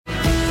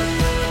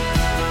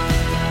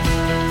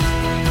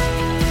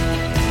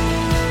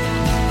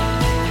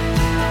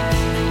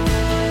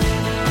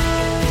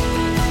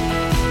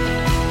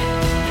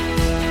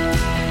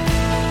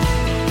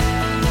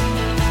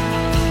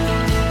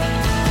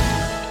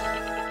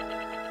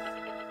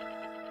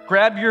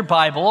grab your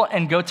Bible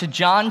and go to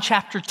John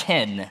chapter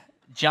 10.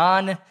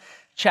 John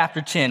chapter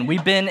 10.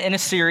 We've been in a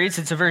series.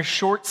 It's a very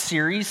short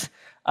series.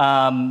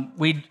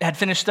 We had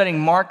finished studying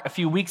Mark a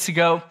few weeks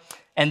ago,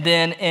 and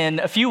then in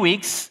a few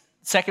weeks,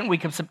 second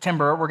week of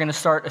September, we're going to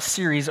start a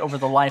series over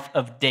the life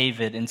of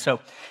David. And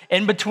so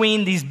in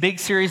between these big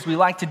series, we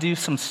like to do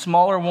some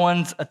smaller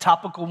ones, a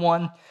topical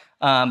one.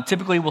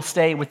 Typically, we'll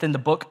stay within the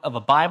book of a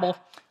Bible.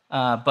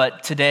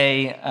 But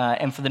today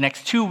and for the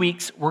next 2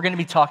 weeks, we're going to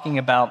be talking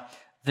about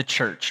the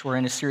church. We're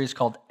in a series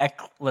called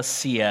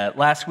Ecclesia.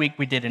 Last week,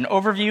 we did an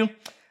overview.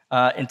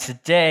 And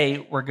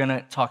today, we're going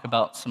to talk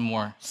about some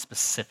more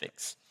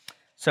specifics.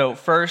 So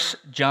first,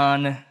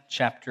 John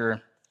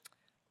chapter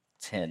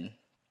 10.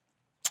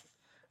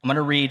 I'm going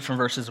to read from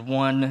verses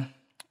 1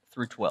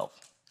 through 12.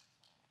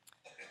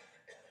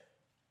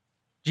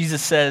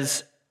 Jesus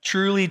says,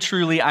 "Truly,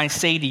 truly, I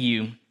say to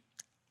you,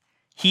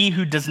 he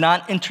who does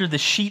not enter the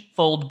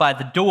sheepfold by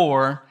the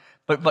door,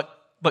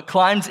 but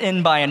climbs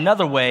in by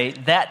another way,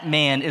 that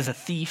man is a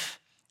thief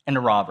and a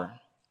robber.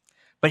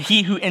 But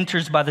he who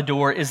enters by the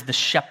door is the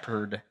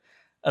shepherd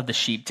of the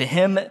sheep. To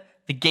him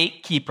the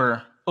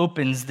gatekeeper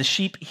opens, the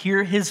sheep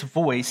hear his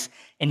voice,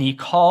 and he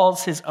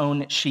calls his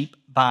own sheep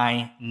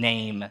by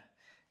name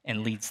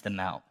and leads them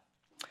out.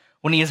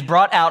 When he has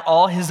brought out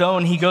all his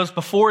own, he goes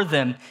before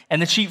them,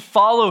 and the sheep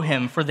follow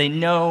him, for they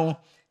know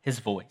his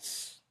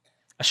voice.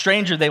 A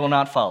stranger they will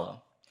not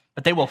follow,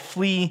 but they will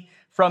flee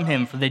from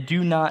him, for they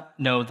do not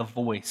know the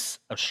voice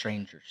of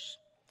strangers."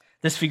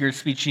 This figure of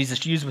speech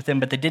Jesus used with them,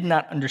 but they did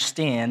not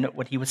understand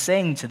what he was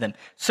saying to them.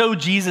 So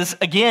Jesus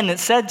again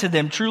said to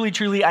them, "Truly,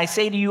 truly, I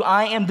say to you,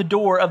 I am the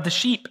door of the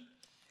sheep.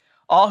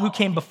 All who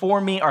came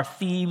before me are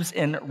thieves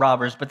and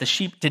robbers, but the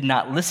sheep did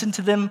not listen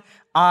to them.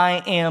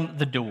 I am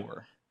the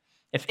door.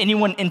 If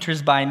anyone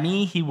enters by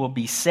me, he will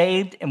be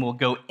saved and will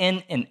go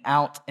in and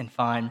out and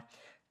find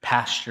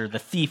pasture. The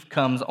thief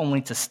comes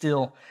only to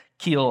steal,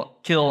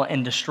 kill,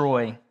 and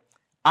destroy.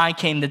 I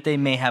came that they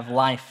may have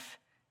life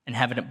and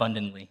have it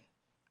abundantly.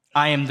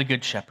 I am the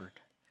good shepherd,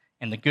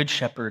 and the good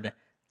shepherd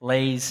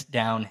lays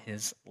down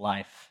his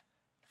life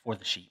for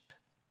the sheep."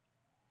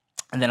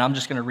 And then I'm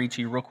just going to read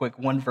to you real quick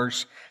one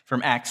verse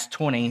from Acts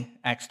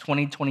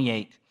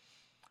 20:28.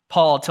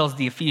 Paul tells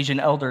the Ephesian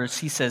elders,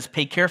 he says,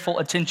 "Pay careful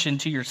attention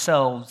to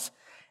yourselves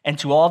and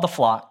to all the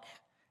flock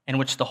in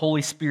which the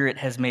Holy Spirit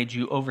has made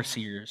you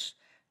overseers,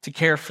 to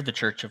care for the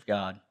church of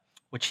God,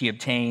 which he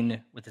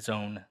obtained with his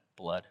own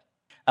blood."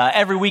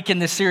 Every week in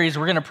this series,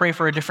 we're going to pray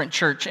for a different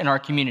church in our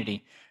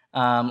community.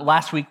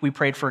 Last week, we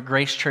prayed for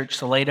Grace Church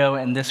Salado,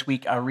 and this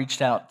week I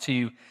reached out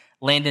to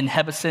Landon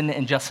Hebison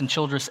and Justin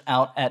Childress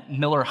out at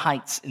Miller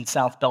Heights in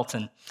South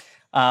Belton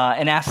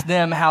and asked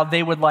them how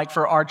they would like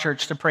for our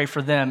church to pray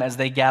for them as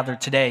they gather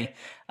today.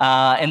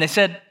 And they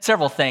said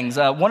several things.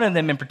 One of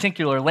them in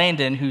particular,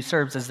 Landon, who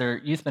serves as their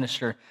youth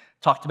minister,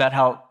 talked about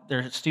how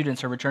their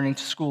students are returning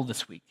to school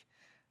this week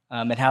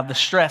and how the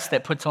stress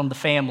that puts on the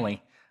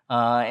family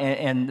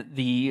and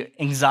the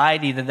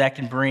anxiety that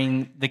can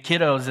bring the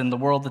kiddos in the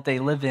world that they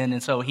live in.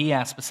 And so he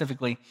asked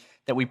specifically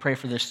that we pray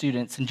for their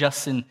students. And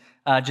Justin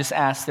just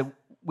asked that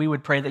we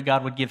would pray that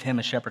God would give him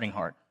a shepherding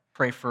heart.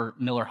 Pray for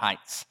Miller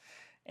Heights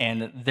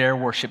and their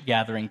worship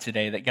gathering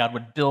today, that God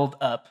would build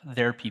up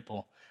their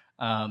people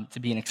to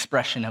be an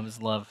expression of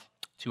his love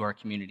to our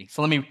community.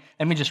 So let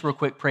me just real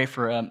quick pray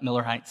for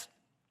Miller Heights.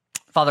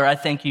 Father, I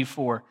thank you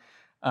for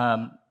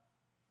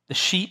the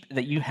sheep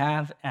that you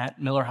have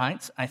at Miller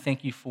Heights. I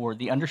thank you for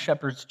the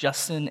under-shepherds,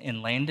 Justin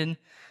and Landon.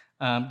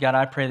 God,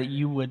 I pray that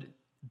you would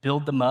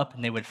build them up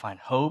and they would find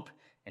hope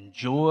and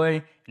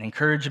joy and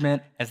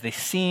encouragement as they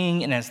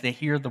sing and as they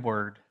hear the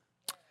word.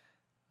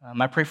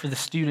 I pray for the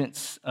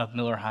students of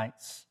Miller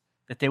Heights,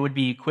 that they would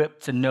be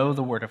equipped to know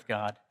the word of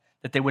God,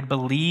 that they would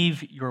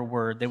believe your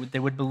word, they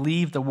would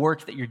believe the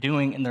work that you're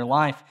doing in their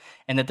life,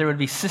 and that there would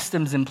be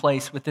systems in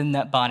place within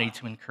that body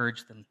to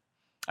encourage them.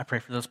 I pray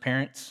for those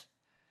parents,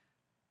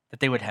 that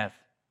they would have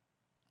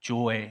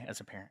joy as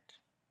a parent.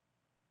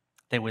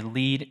 They would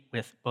lead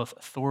with both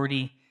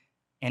authority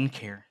and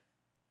care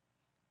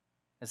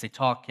as they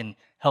talk and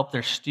help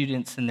their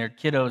students and their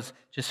kiddos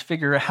just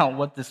figure out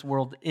what this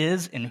world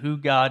is and who,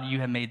 God, you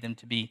have made them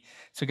to be.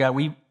 So, God,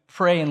 we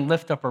pray and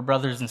lift up our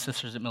brothers and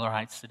sisters at Miller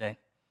Heights today.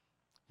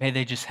 May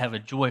they just have a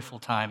joyful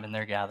time in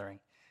their gathering.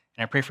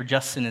 And I pray for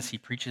Justin as he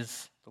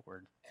preaches the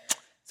word.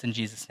 It's in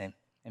Jesus' name.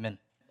 Amen.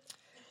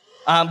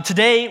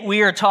 Today,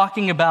 we are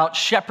talking about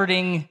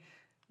shepherding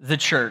the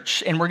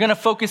church. And we're going to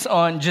focus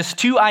on just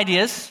two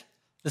ideas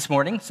this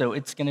morning. So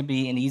it's going to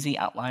be an easy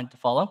outline to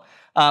follow.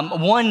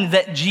 One,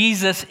 that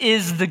Jesus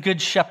is the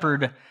good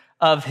shepherd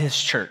of his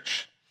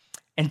church.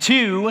 And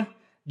two,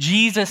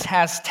 Jesus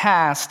has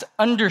tasked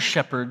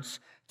under-shepherds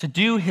to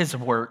do his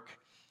work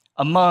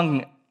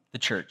among the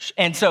church.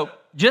 And so,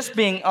 just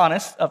being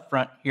honest up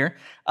front here,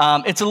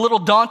 it's a little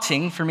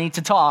daunting for me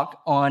to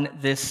talk on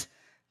this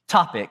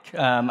topic.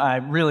 I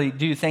really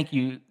do thank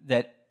you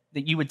that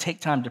you would take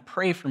time to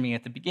pray for me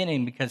at the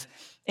beginning, because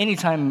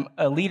anytime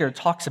a leader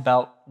talks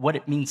about what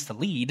it means to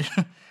lead,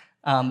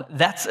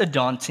 that's a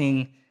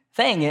daunting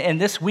thing. And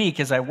this week,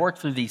 as I worked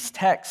through these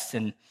texts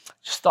and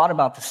just thought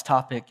about this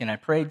topic and I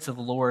prayed to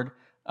the Lord,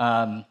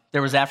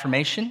 there was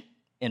affirmation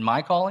in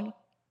my calling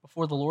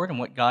before the Lord and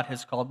what God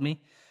has called me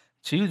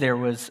to. There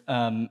was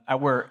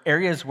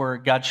areas where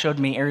God showed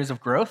me areas of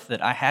growth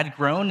that I had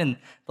grown in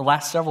the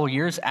last several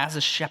years as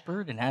a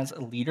shepherd and as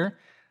a leader.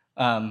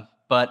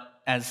 But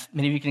as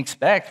many of you can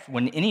expect,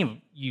 when any of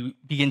you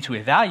begin to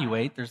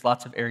evaluate, there's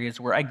lots of areas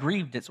where I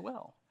grieved as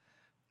well,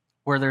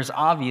 where there's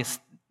obvious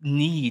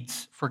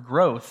needs for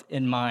growth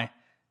in my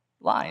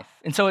life.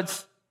 And so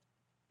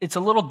it's a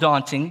little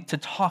daunting to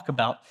talk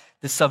about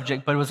this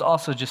subject, but it was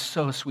also just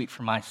so sweet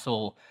for my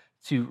soul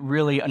to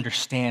really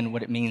understand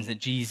what it means that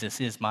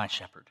Jesus is my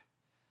shepherd.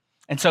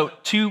 And so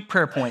 2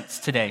 prayer points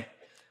today.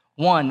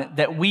 One,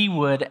 that we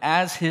would,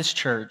 as his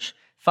church,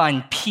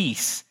 find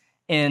peace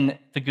in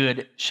the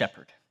Good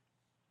Shepherd.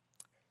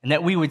 And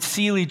that we would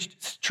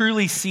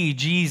truly see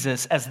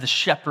Jesus as the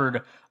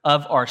shepherd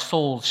of our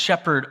souls,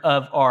 shepherd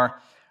of our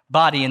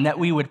body, and that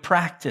we would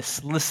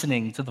practice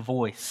listening to the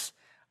voice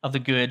of the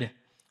Good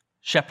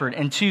Shepherd.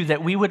 And 2,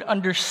 that we would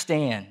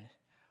understand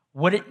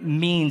what it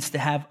means to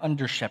have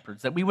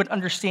under-shepherds, that we would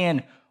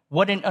understand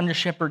what an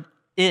under-shepherd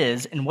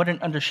is and what an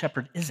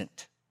under-shepherd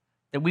isn't,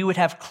 that we would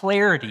have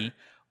clarity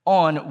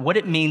on what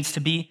it means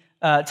to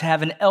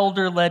have an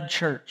elder-led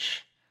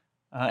church,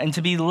 and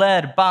to be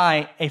led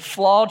by a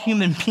flawed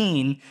human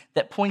being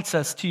that points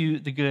us to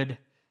the Good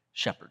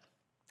Shepherd.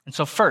 And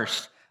so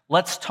first,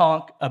 let's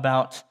talk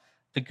about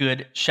the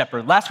Good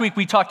Shepherd. Last week,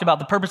 we talked about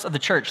the purpose of the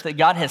church, that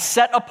God has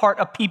set apart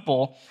a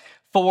people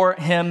for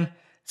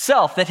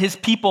himself, that his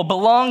people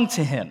belong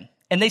to him,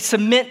 and they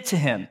submit to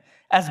him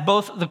as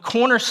both the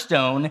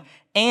cornerstone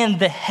and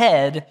the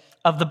head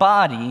of the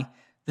body,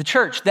 the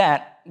church,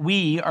 that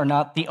we are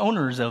not the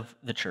owners of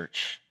the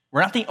church.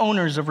 We're not the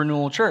owners of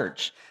Renewal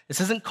Church. This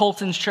isn't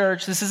Colton's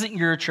church. This isn't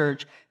your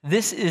church.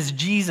 This is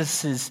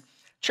Jesus's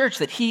church,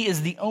 that he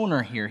is the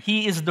owner here.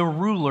 He is the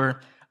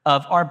ruler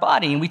of our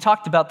body. And we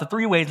talked about the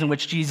 3 ways in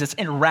which Jesus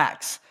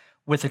interacts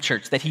with the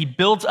church, that he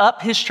builds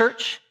up his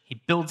church,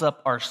 he builds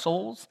up our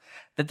souls,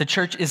 that the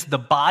church is the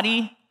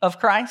body of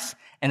Christ,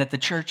 and that the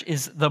church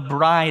is the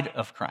bride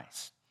of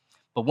Christ.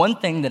 But one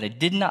thing that I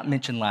did not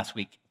mention last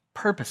week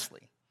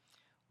purposely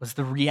was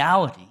the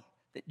reality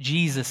that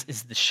Jesus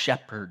is the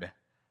shepherd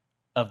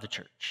of the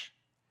church.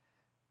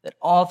 That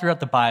all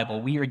throughout the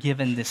Bible, we are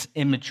given this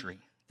imagery,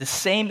 the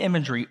same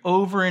imagery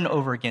over and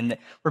over again, that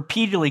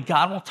repeatedly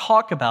God will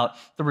talk about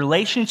the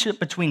relationship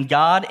between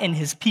God and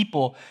his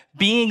people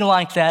being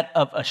like that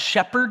of a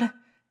shepherd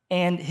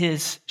and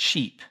his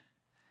sheep.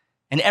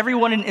 And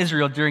everyone in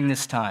Israel during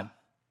this time,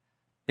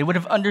 they would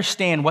have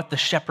understand what the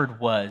shepherd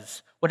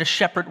was, what a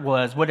shepherd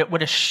was,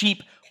 what a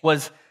sheep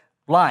was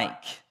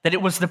like, that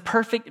it was the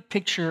perfect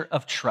picture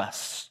of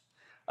trust,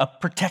 of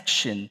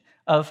protection,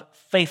 of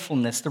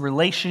faithfulness, the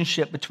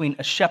relationship between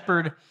a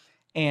shepherd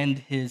and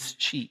his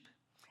sheep.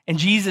 And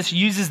Jesus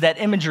uses that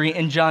imagery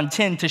in John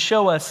 10 to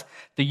show us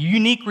the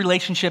unique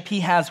relationship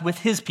he has with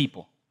his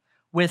people,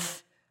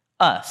 with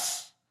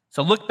us.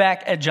 So look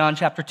back at John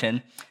chapter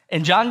 10.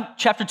 In John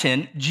chapter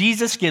 10,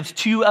 Jesus gives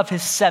 2 of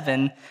his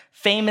 7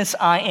 famous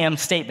I am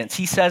statements.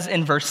 He says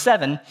in verse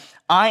 7,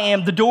 I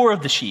am the door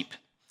of the sheep.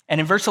 And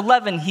in verse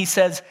 11, he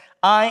says,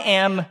 I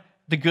am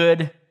the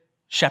good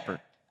shepherd.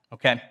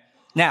 Okay?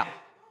 Now,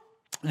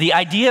 the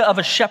idea of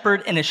a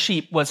shepherd and a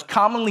sheep was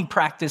commonly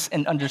practiced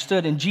and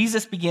understood, and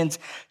Jesus begins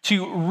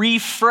to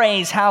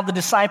rephrase how the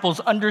disciples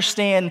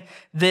understand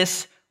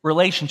this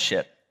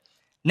relationship.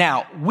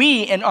 Now,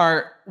 we in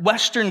our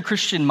Western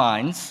Christian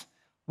minds,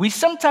 we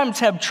sometimes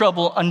have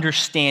trouble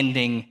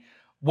understanding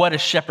what a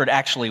shepherd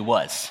actually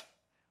was.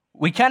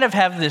 We kind of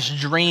have this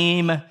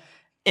dream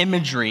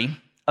imagery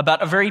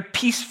about a very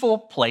peaceful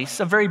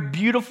place, a very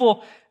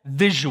beautiful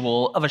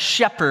visual of a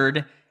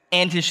shepherd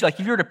and his, like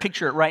if you were to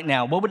picture it right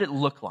now, what would it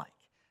look like?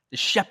 The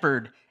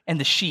shepherd and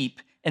the sheep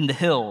and the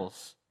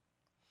hills.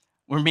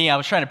 For me, I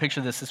was trying to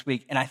picture this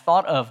week, and I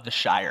thought of the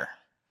Shire.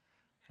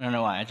 I don't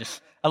know why.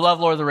 I love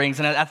Lord of the Rings,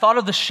 and I thought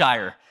of the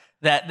Shire,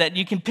 that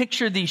you can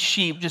picture these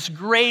sheep just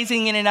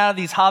grazing in and out of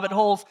these hobbit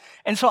holes.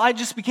 And so I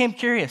just became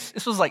curious.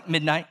 This was like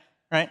midnight,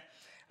 right?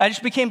 I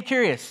just became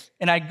curious,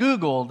 and I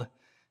Googled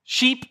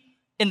sheep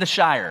in the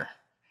Shire.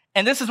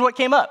 And this is what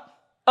came up.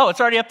 Oh,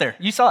 it's already up there.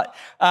 You saw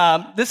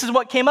it. This is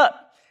what came up.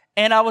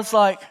 And I was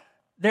like,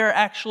 there are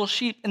actual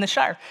sheep in the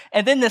Shire.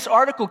 And then this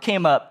article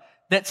came up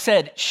that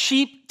said,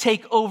 sheep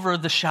take over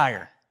the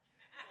Shire.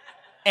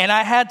 And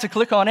I had to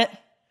click on it.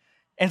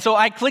 And so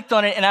I clicked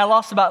on it, and I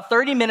lost about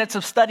 30 minutes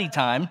of study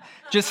time,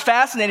 just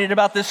fascinated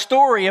about this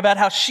story about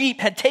how sheep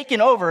had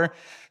taken over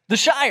the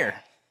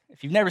Shire.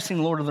 If you've never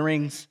seen Lord of the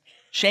Rings,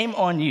 shame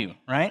on you,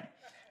 right?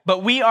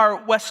 But we are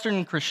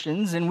Western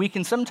Christians, and we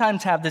can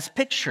sometimes have this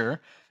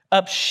picture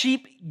of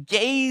sheep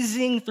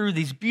gazing through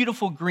these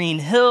beautiful green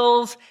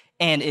hills,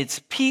 and it's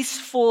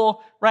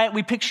peaceful, right?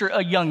 We picture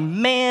a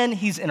young man.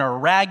 He's in a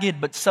ragged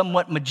but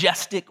somewhat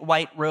majestic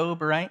white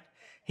robe, right?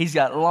 He's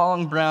got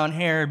long brown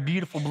hair,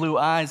 beautiful blue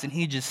eyes, and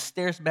he just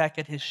stares back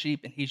at his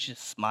sheep, and he's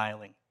just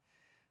smiling.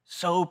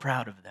 So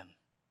proud of them.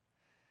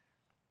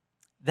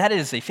 That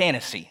is a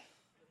fantasy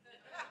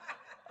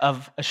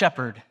of a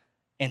shepherd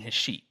and his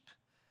sheep.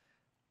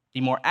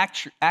 The more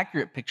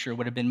accurate picture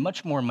would have been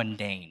much more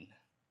mundane.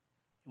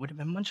 It would have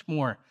been much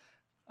more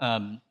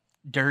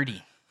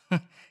dirty.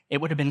 It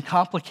would have been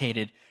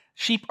complicated.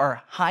 Sheep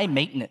are high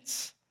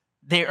maintenance.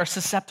 They are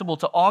susceptible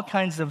to all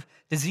kinds of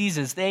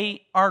diseases.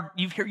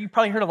 You've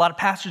probably heard a lot of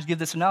pastors give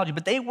this analogy,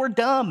 but they were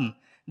dumb.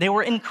 They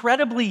were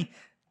incredibly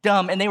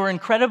dumb, and they were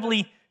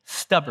incredibly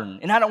stubborn.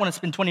 And I don't want to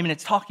spend 20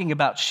 minutes talking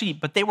about sheep,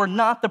 but they were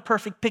not the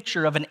perfect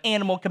picture of an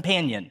animal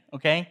companion,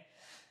 okay?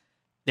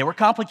 They were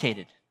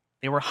complicated.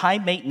 They were high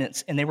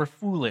maintenance, and they were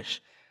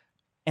foolish.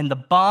 And the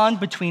bond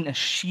between a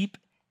sheep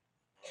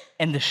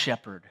and the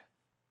shepherd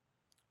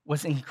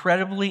was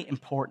incredibly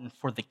important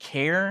for the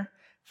care,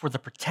 for the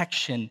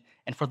protection,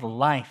 and for the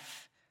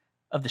life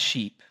of the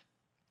sheep.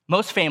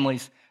 Most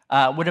families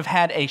would have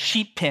had a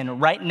sheep pen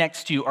right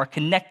next to or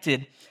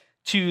connected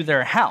to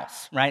their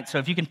house, right? So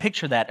if you can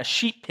picture that, a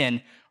sheep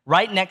pen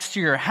right next to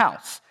your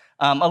house.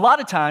 A lot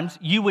of times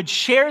you would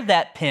share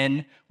that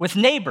pen with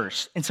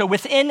neighbors. And so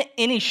within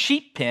any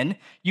sheep pen,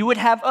 you would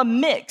have a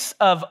mix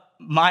of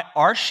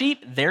our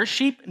sheep, their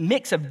sheep,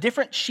 mix of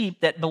different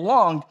sheep that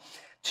belonged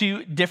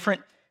to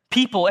different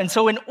people. And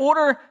so in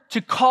order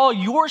to call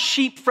your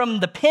sheep from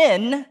the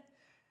pen,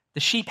 the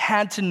sheep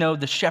had to know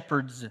the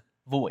shepherd's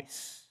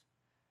voice.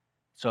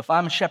 So if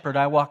I'm a shepherd,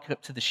 I walk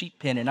up to the sheep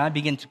pen and I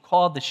begin to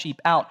call the sheep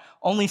out.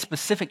 Only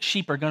specific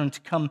sheep are going to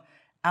come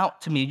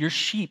out to me. Your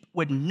sheep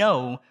would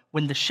know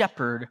when the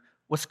shepherd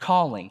was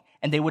calling,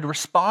 and they would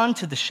respond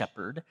to the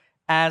shepherd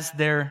as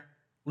their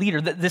leader.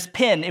 This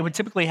pen, it would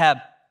typically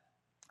have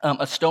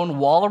a stone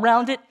wall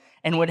around it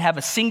and would have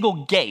a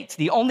single gate.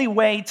 The only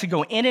way to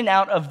go in and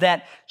out of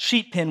that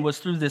sheep pen was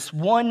through this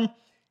one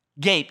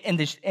gate, and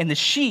the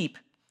sheep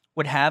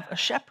would have a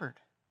shepherd,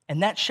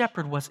 and that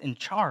shepherd was in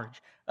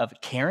charge of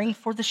caring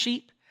for the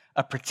sheep,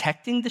 of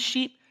protecting the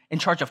sheep, in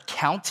charge of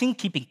counting,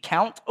 keeping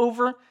count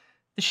over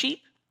the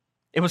sheep.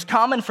 It was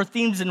common for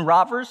thieves and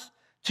robbers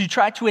to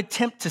try to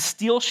attempt to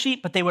steal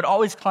sheep, but they would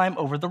always climb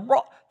over the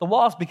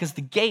walls because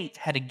the gate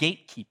had a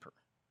gatekeeper,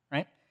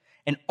 right?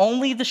 And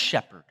only the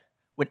shepherd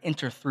would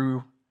enter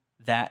through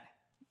that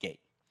gate.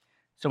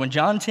 So in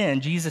John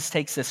 10, Jesus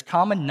takes this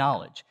common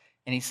knowledge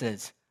and he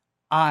says,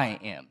 I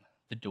am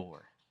the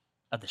door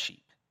of the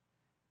sheep.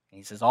 And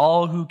he says,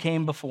 all who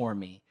came before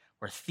me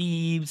were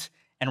thieves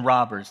and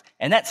robbers.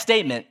 And that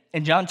statement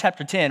in John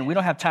chapter 10, we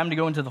don't have time to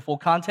go into the full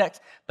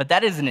context, but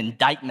that is an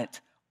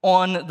indictment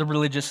on the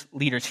religious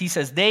leaders. He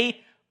says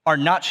they are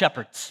not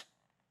shepherds.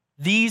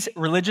 These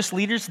religious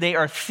leaders, they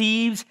are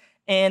thieves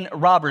and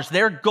robbers.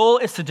 Their goal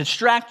is to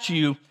distract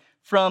you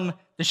from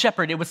the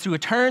shepherd. It was to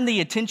turn the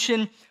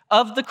attention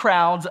of the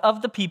crowds,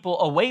 of the people,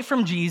 away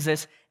from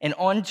Jesus and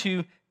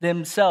onto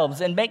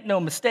themselves. And make no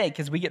mistake,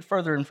 as we get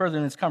further and further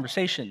in this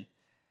conversation,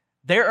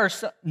 there are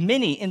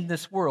many in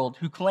this world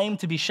who claim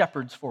to be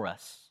shepherds for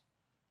us,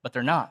 but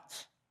they're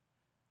not.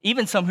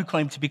 Even some who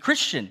claim to be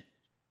Christian.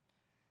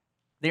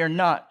 They are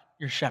not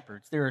your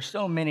shepherds. There are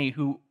so many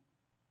who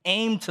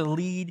aim to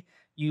lead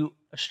you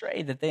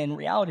astray that in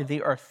reality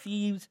they are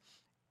thieves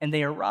and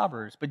they are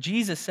robbers. But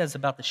Jesus says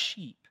about the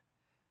sheep,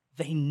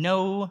 they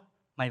know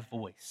my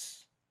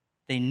voice.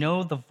 They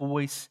know the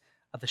voice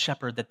of the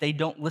shepherd, that they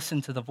don't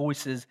listen to the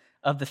voices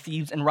of the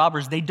thieves and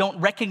robbers. They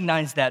don't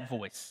recognize that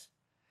voice.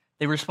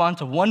 They respond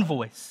to one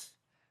voice,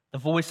 the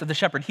voice of the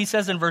shepherd. He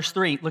says in verse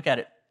 3, look at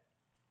it.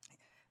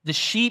 The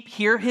sheep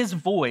hear his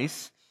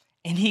voice,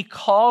 and he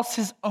calls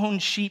his own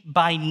sheep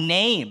by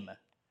name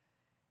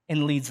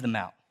and leads them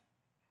out.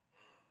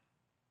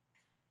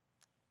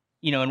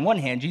 You know, in one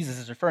hand, Jesus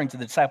is referring to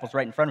the disciples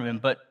right in front of him,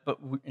 but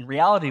in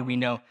reality, we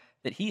know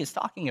that he is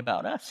talking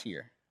about us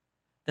here.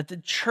 That the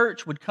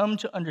church would come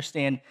to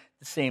understand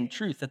the same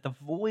truth, that the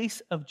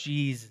voice of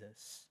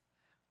Jesus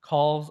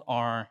calls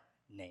our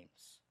names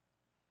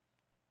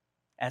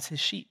as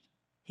his sheep.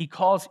 He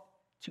calls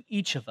to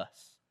each of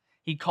us.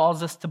 He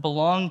calls us to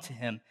belong to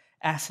him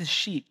as his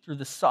sheep through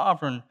the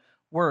sovereign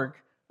work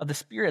of the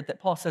Spirit that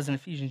Paul says in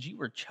Ephesians, you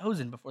were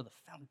chosen before the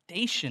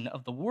foundation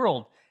of the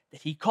world,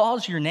 that he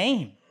calls your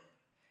name.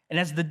 And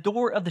as the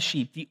door of the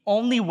sheep, the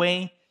only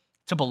way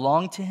to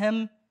belong to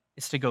him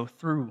is to go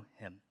through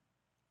him.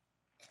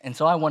 And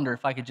so I wonder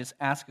if I could just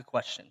ask a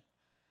question.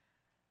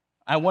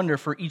 I wonder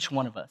for each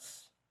one of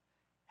us,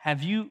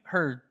 have you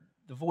heard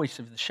the voice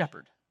of the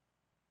shepherd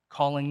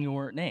calling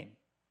your name?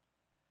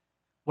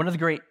 One of the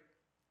great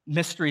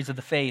mysteries of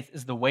the faith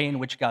is the way in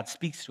which God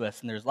speaks to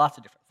us, and there's lots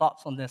of different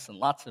thoughts on this and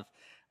lots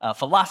of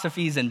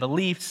philosophies and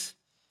beliefs.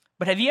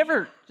 But have you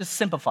ever, just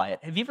simplify it,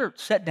 have you ever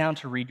sat down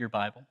to read your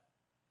Bible?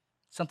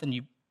 Something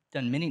you've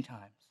done many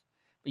times.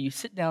 But you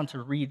sit down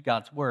to read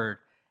God's word,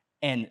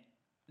 and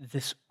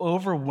this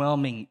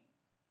overwhelming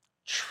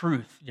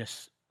truth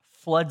just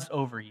floods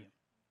over you.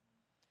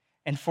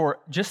 And for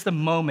just a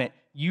moment,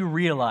 you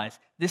realize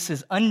this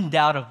is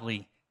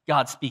undoubtedly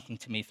God speaking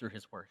to me through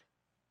his word.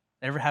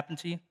 That ever happened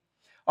to you?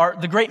 Or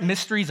the great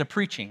mysteries of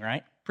preaching,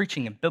 right?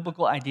 Preaching, a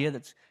biblical idea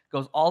that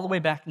goes all the way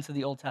back into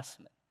the Old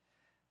Testament.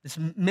 This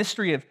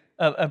mystery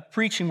of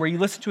preaching where you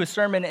listen to a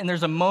sermon and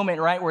there's a moment,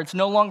 right, where it's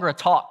no longer a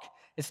talk.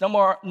 It's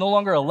no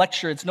longer a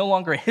lecture. It's no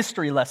longer a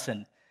history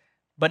lesson.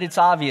 But it's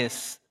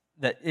obvious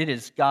that it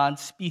is God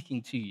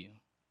speaking to you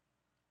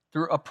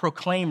through a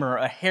proclaimer,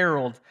 a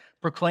herald,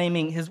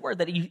 proclaiming his word,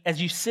 that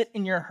as you sit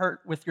in your hurt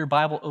with your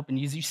Bible open,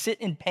 as you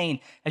sit in pain,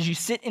 as you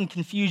sit in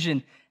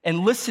confusion and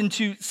listen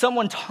to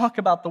someone talk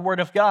about the word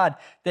of God,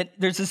 that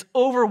there's this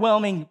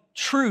overwhelming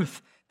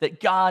truth that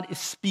God is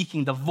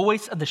speaking. The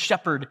voice of the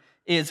shepherd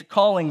is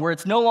calling, where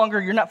it's no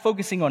longer, you're not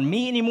focusing on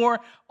me anymore.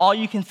 All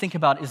you can think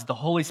about is the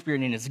Holy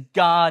Spirit, and it's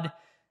God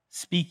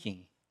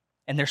speaking.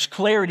 And there's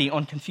clarity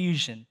on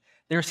confusion.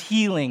 There's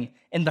healing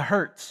in the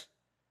hurts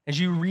as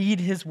you read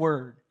his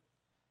word.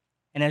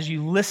 And as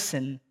you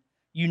listen,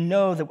 you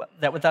know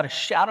that without a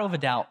shadow of a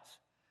doubt,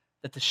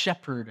 that the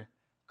shepherd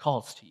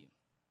calls to you.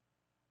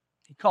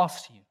 He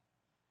calls to you,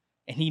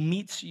 and he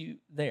meets you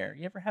there.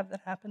 You ever have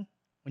that happen?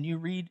 When you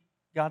read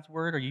God's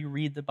word or you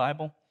read the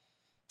Bible,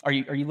 or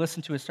you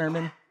listen to a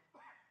sermon?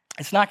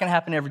 It's not going to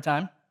happen every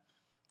time.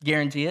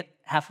 Guarantee it.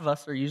 Half of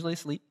us are usually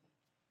asleep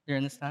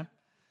during this time.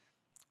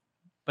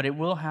 But it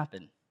will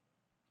happen.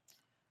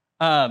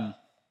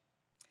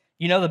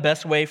 You know the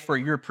best way for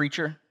your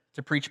preacher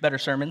to preach better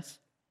sermons?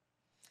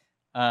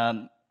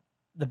 The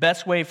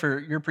best way for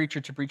your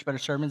preacher to preach better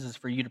sermons is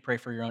for you to pray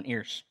for your own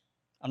ears.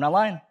 I'm not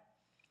lying.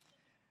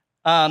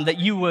 That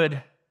you would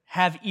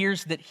have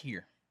ears that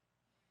hear.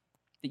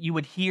 That you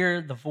would hear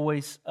the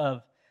voice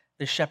of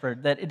the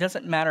shepherd. That it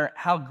doesn't matter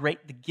how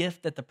great the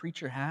gift that the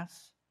preacher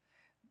has.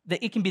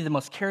 That it can be the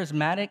most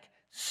charismatic,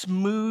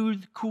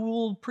 smooth,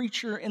 cool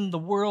preacher in the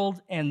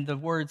world, and the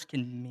words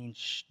can mean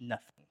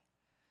nothing.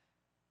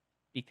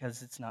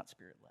 Because it's not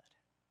spirit-led.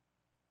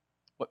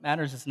 What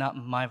matters is not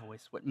my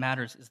voice. What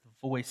matters is the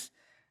voice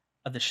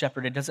of the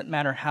shepherd. It doesn't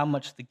matter how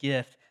much the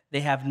gift.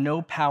 They have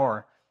no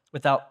power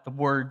without the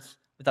words,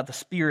 without the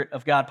Spirit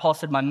of God. Paul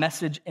said, my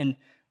message and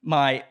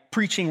my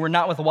preaching were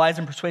not with wise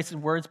and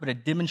persuasive words, but a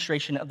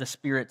demonstration of the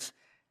Spirit's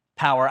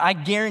power. I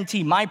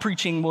guarantee my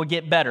preaching will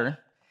get better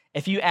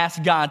if you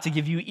ask God to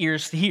give you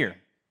ears to hear.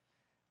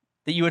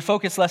 That you would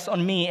focus less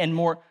on me and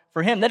more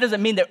for him. That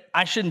doesn't mean that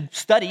I shouldn't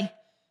study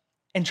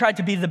and try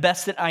to be the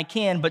best that I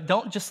can, but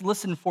don't just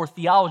listen for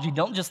theology.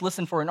 Don't just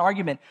listen for an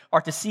argument or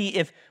to see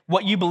if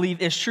what you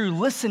believe is true.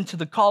 Listen to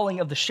the calling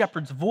of the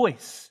shepherd's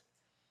voice.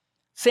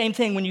 Same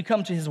thing when you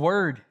come to his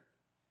word.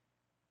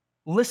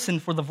 Listen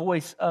for the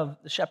voice of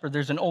the shepherd.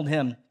 There's an old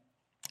hymn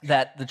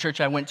that the church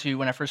I went to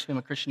when I first became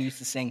a Christian used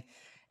to sing.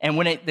 And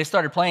when they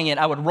started playing it,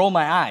 I would roll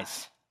my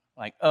eyes.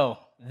 Like, oh,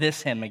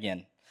 this hymn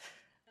again.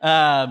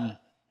 But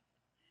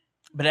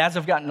as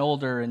I've gotten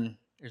older and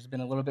there's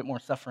been a little bit more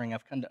suffering,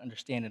 I've come to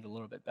understand it a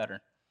little bit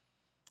better.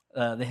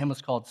 The hymn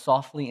was called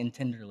Softly and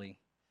Tenderly,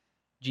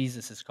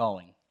 Jesus is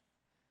Calling.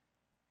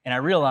 And I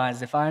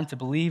realized if I am to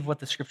believe what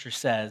the scripture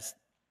says,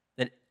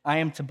 that I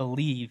am to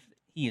believe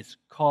he is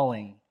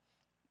calling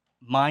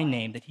my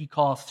name, that he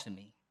calls to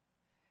me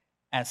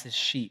as his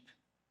sheep.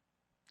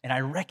 And I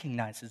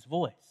recognize his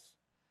voice.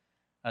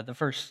 The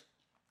first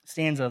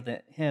stanza of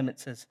the hymn, it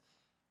says,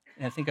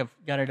 and I think I've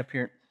got it up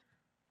here,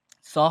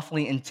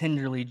 softly and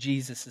tenderly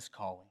Jesus is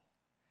calling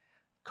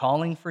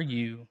for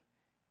you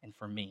and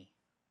for me.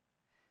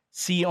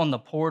 See on the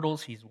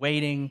portals, he's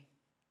waiting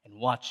and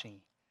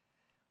watching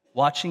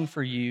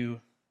for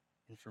you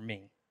and for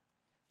me.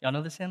 Y'all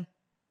know this hymn?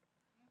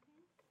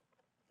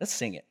 Let's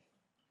sing it.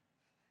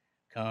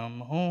 Come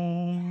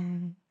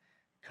home,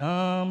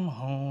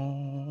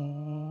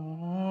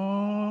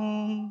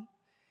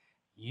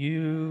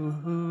 you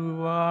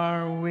who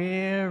are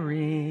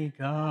weary,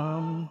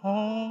 come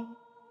home.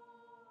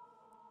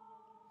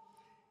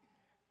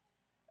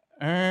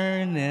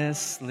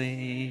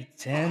 Earnestly,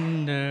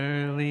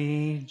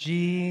 tenderly,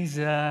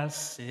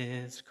 Jesus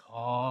is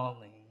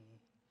calling,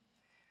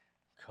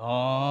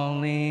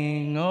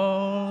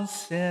 O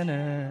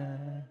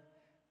sinner,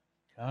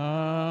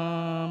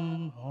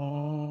 come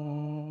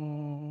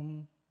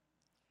home.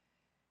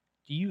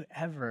 Do you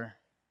ever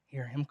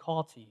hear him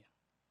call to you?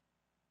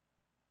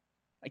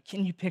 Like,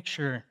 can you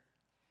picture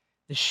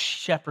the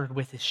shepherd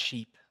with his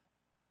sheep?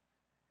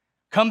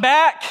 Come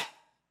back!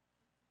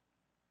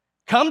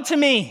 Come to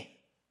me.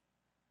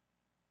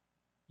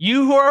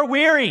 You who are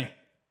weary,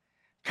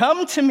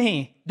 come to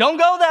me. Don't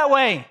go that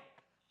way.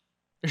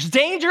 There's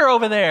danger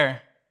over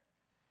there.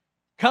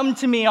 Come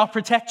to me, I'll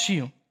protect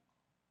you.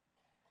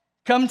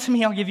 Come to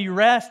me, I'll give you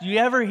rest. Do you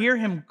ever hear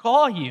him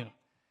call you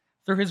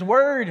through his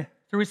word,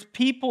 through his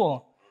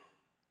people?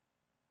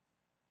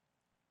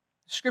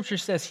 Scripture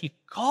says he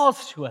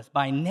calls to us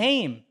by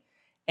name,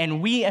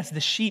 and we as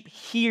the sheep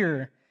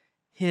hear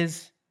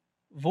his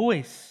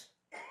voice.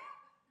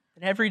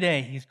 And every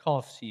day he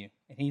calls to you,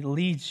 and he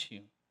leads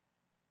you.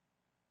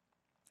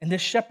 And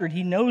this shepherd,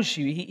 he knows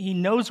you. He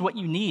knows what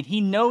you need.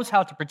 He knows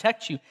how to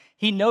protect you.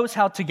 He knows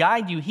how to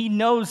guide you. He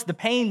knows the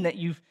pain that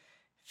you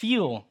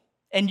feel.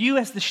 And you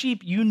as the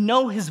sheep, you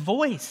know his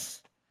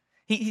voice.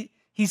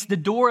 He's the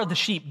door of the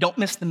sheep. Don't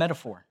miss the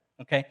metaphor,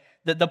 okay?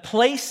 The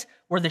place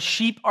where the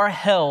sheep are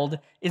held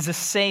is a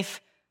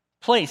safe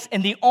place.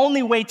 And the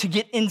only way to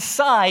get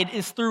inside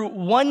is through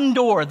one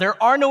door.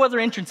 There are no other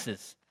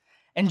entrances.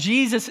 And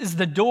Jesus is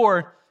the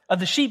door of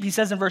the sheep. He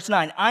says in verse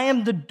 9, I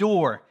am the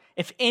door.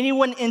 If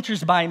anyone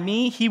enters by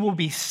me, he will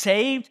be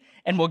saved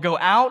and will go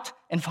out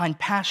and find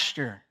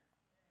pasture.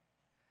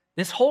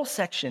 This whole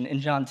section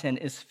in John 10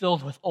 is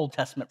filled with Old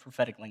Testament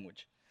prophetic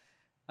language.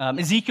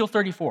 Ezekiel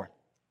 34,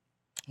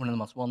 one of the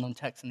most well-known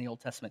texts in the Old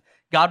Testament.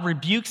 God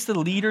rebukes the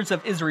leaders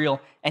of Israel,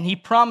 and he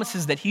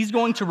promises that he's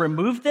going to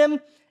remove them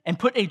and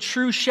put a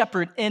true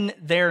shepherd in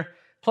their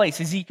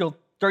place. Ezekiel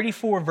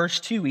 34,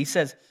 verse 2, he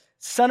says,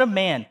 Son of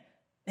man,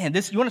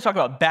 you want to talk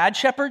about bad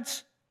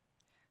shepherds?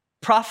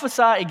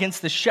 Prophesy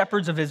against the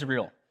shepherds of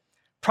Israel.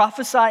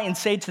 Prophesy and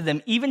say to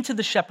them, even to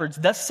the shepherds,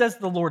 thus says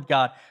the Lord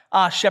God,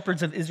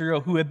 shepherds of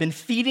Israel who have been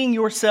feeding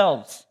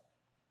yourselves.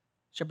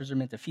 Shepherds are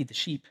meant to feed the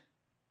sheep.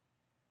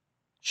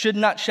 Should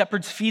not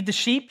shepherds feed the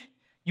sheep?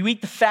 You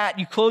eat the fat,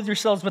 you clothe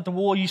yourselves with the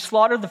wool, you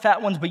slaughter the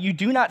fat ones, but you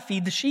do not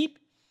feed the sheep.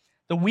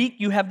 The weak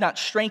you have not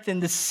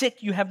strengthened, the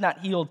sick you have not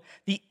healed,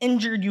 the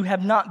injured you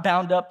have not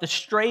bound up, the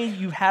stray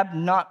you have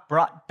not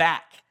brought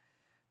back,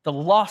 the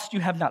lost you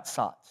have not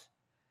sought.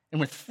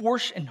 And with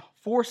force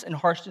and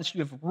harshness you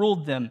have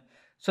ruled them,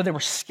 so they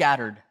were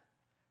scattered,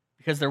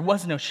 because there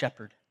was no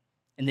shepherd,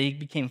 and they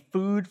became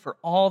food for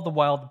all the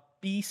wild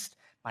beasts.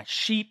 My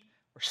sheep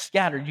were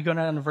scattered. You go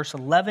down to verse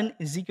 11,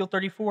 Ezekiel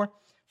 34.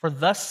 For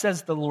thus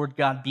says the Lord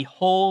God,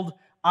 behold,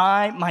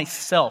 I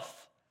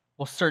myself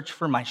will search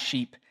for my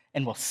sheep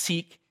and will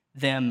seek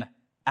them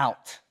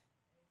out.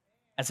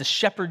 As a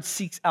shepherd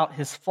seeks out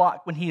his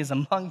flock when he is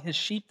among his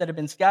sheep that have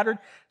been scattered,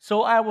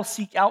 so I will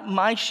seek out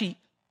my sheep,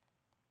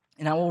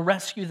 and I will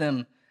rescue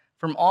them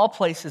from all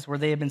places where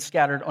they have been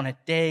scattered on a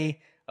day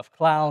of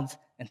clouds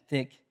and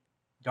thick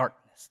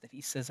darkness. That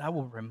he says, I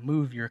will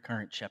remove your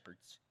current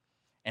shepherds,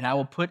 and I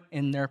will put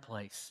in their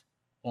place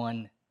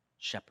one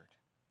shepherd.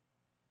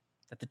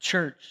 That the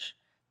church,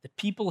 the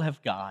people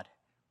of God,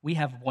 we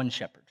have one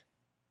shepherd,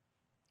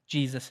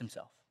 Jesus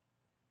himself.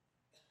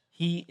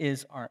 He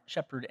is our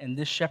shepherd, and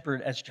this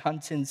shepherd, as John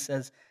 10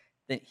 says,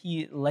 that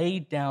he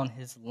laid down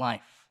his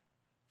life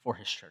for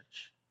his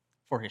church,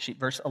 for his sheep.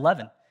 Verse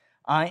 11,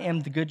 I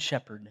am the good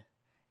shepherd,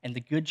 and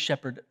the good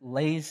shepherd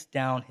lays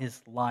down his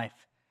life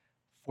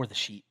for the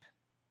sheep.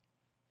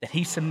 That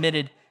he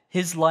submitted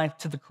his life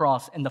to the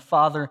cross, and the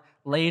Father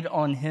laid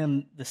on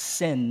him the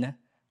sin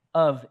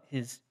of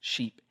his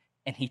sheep,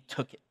 and he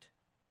took it.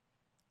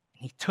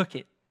 And he took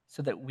it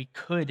so that we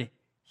could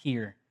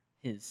hear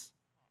his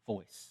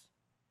voice.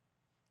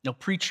 No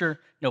preacher,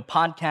 no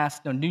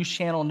podcast, no news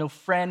channel, no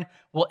friend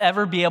will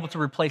ever be able to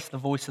replace the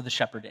voice of the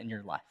shepherd in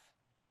your life.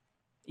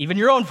 Even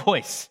your own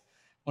voice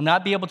will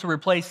not be able to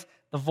replace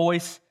the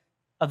voice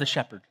of the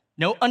shepherd.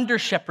 No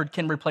under-shepherd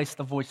can replace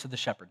the voice of the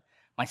shepherd.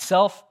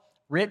 Myself,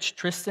 Rich,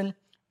 Tristan,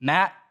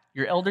 Matt,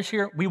 your elders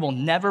here, we will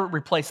never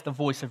replace the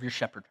voice of your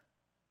shepherd.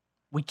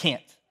 We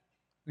can't.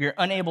 We are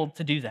unable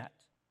to do that.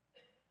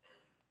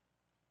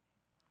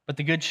 But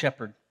the good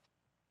shepherd,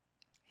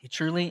 he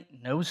truly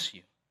knows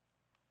you.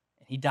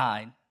 And he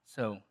died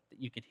so that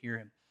you could hear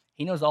him.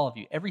 He knows all of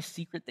you. Every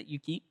secret that you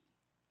keep,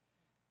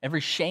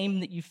 every shame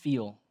that you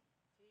feel,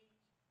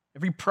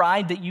 every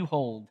pride that you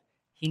hold,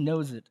 he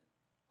knows it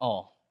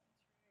all.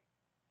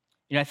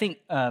 You know, I think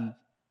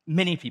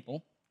many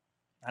people,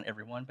 not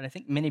everyone, but I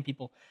think many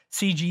people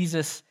see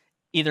Jesus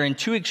either in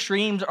two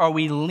extremes or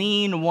we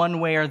lean one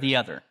way or the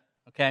other,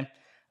 okay?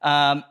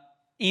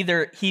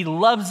 Either he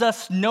loves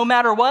us no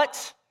matter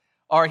what,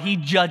 or he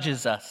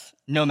judges us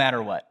no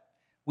matter what.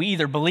 We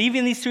either believe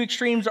in these two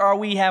extremes or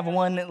we have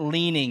one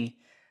leaning.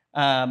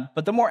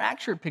 But the more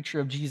accurate picture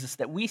of Jesus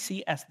that we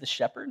see as the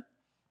shepherd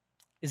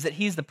is that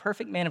he's the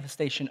perfect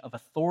manifestation of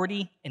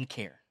authority and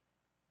care.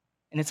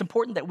 And it's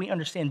important that we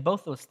understand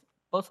both those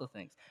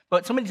things.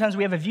 But so many times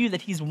we have a view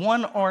that he's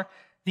one or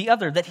the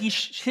other, that his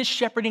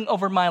shepherding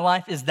over my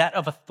life is that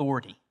of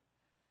authority,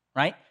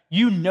 right?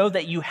 You know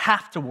that you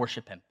have to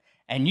worship him,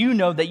 and you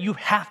know that you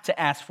have to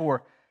ask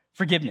for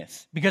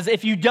forgiveness. Because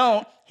if you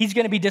don't, he's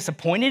going to be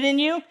disappointed in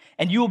you,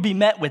 and you will be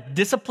met with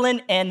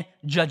discipline and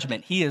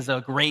judgment. He is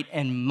a great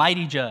and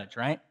mighty judge,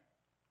 right?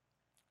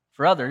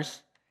 For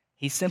others,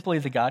 he's simply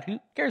the God who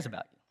cares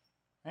about you,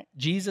 right?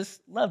 Jesus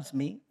loves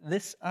me,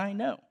 this I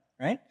know,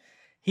 right?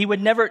 He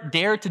would never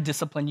dare to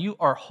discipline you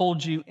or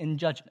hold you in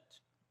judgment.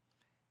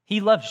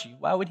 He loves you.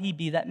 Why would he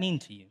be that mean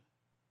to you?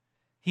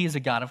 He is a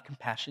God of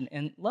compassion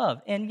and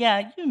love. And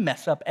yeah, you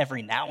mess up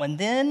every now and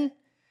then,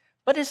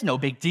 but it's no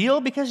big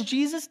deal because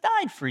Jesus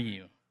died for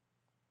you.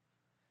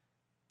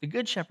 The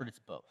Good Shepherd is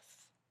both.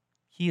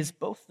 He is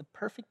both the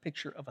perfect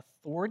picture of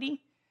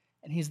authority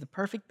and he's the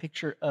perfect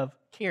picture of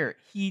care.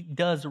 He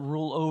does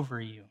rule over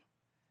you.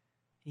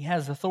 He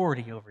has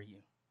authority over you,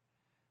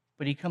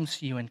 but he comes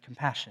to you in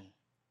compassion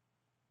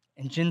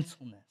and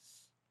gentleness.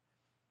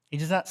 He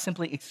does not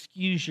simply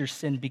excuse your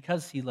sin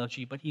because he loves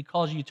you, but he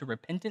calls you to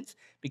repentance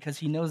because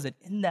he knows that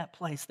in that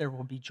place there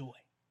will be joy.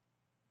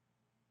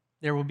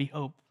 There will be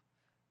hope.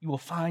 You will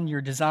find your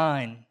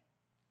design.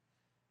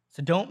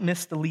 So don't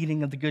miss the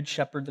leading of the Good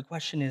Shepherd. The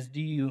question is, do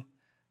you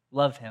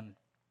love him?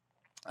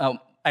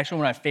 actually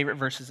one of my favorite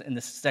verses in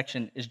this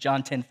section is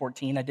John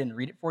 10:14. I didn't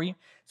read it for you,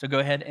 so go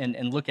ahead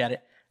and look at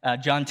it.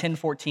 John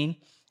 10:14,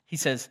 he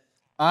says,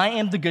 I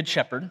am the good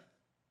shepherd.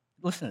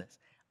 Listen to this.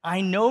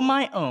 I know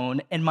my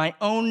own, and my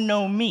own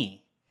know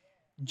me,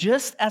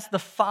 just as the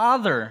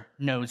Father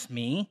knows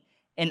me,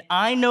 and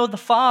I know the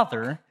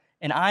Father,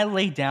 and I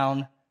lay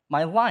down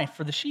my life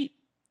for the sheep.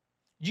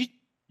 Did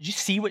you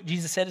see what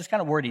Jesus said? It's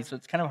kind of wordy, so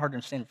it's kind of hard to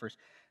understand at first.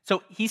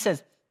 So he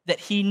says that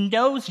he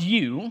knows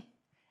you,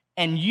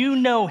 and you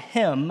know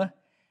him,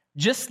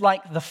 just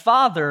like the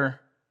Father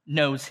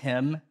knows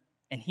him,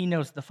 and he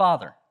knows the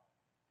Father.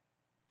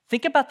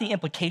 Think about the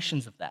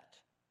implications of that,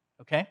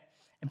 okay?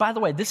 And by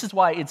the way, this is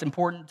why it's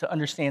important to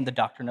understand the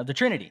doctrine of the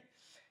Trinity.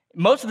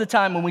 Most of the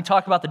time when we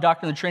talk about the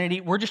doctrine of the Trinity,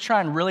 we're just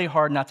trying really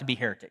hard not to be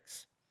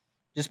heretics.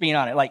 Just being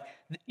honest. Like,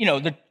 you know,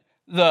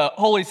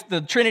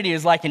 the Trinity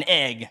is like an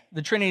egg.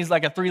 The Trinity is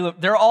like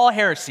they're all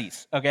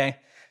heresies, okay?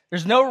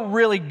 There's no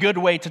really good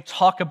way to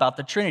talk about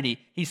the Trinity.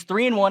 He's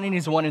 3 in 1 and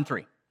he's 1 in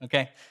 3,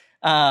 okay?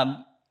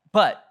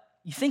 But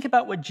you think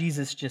about what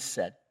Jesus just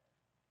said.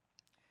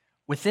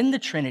 Within the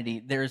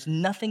Trinity, there is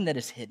nothing that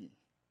is hidden.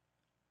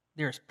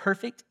 There is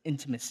perfect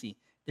intimacy,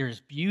 there is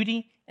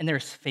beauty, and there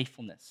is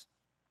faithfulness.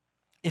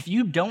 If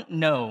you don't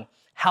know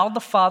how the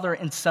Father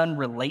and Son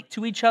relate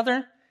to each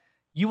other,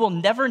 you will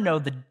never know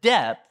the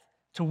depth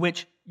to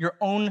which your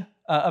own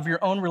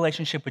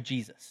relationship with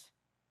Jesus.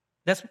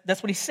 That's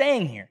what he's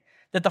saying here,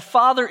 that the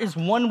Father is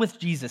one with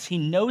Jesus. He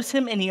knows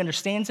him and he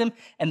understands him,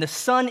 and the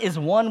Son is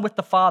one with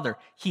the Father.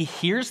 He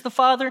hears the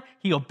Father,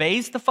 he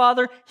obeys the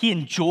Father, he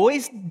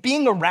enjoys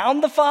being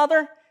around the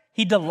Father,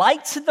 he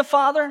delights in the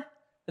Father.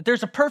 That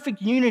there's a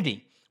perfect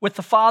unity with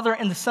the Father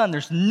and the Son.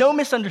 There's no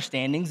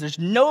misunderstandings. There's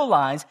no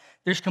lies.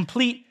 There's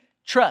complete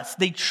trust.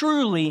 They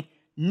truly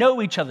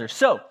know each other.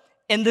 So,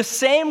 in the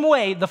same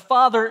way the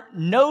Father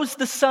knows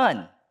the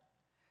Son,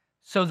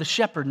 so the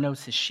shepherd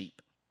knows his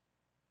sheep.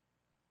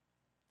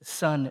 The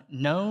Son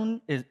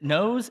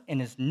knows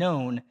and is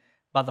known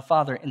by the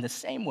Father in the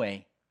same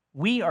way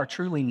we are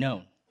truly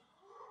known,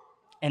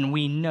 and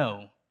we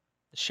know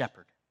the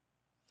shepherd.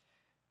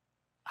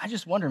 I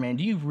just wonder, man,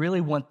 do you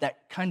really want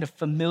that kind of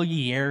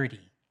familiarity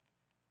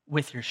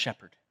with your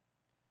shepherd?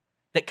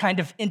 That kind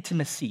of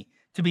intimacy,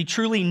 to be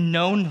truly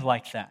known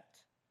like that?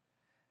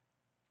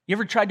 You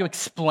ever tried to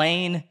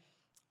explain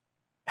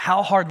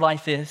how hard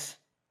life is,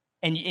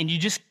 and you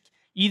just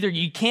either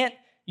you can't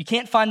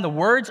find the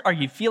words, or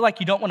you feel like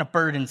you don't want to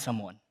burden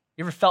someone?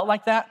 You ever felt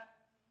like that?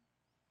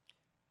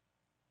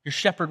 Your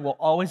shepherd will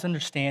always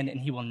understand,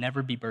 and he will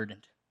never be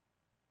burdened.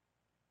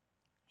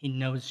 He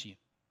knows you,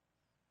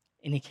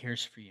 and he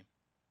cares for you.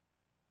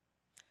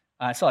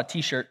 I saw a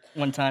t-shirt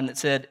one time that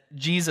said,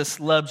 Jesus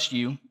loves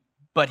you,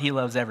 but he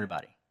loves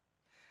everybody.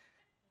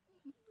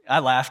 I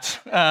laughed.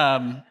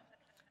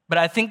 But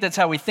I think that's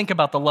how we think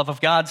about the love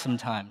of God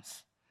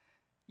sometimes.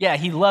 Yeah,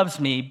 he loves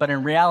me, but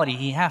in reality,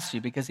 he has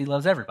to because he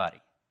loves everybody.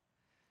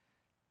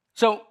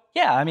 So,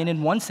 yeah, I mean,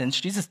 in one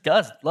sense, Jesus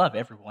does love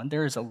everyone.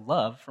 There is a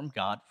love from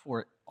God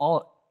for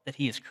all that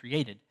he has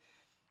created.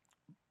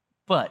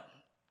 But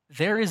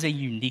there is a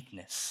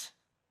uniqueness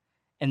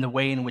in the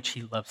way in which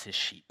he loves his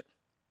sheep.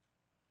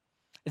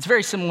 It's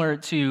very similar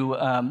to,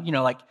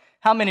 like,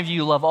 how many of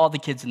you love all the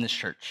kids in this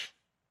church?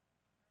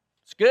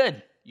 It's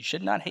good. You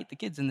should not hate the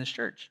kids in this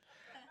church.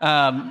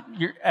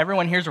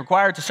 Everyone here is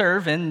required to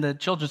serve in the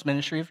children's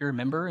ministry if you're a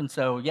member, and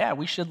so, yeah,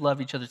 we should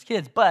love each other's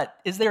kids. But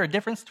is there a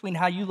difference between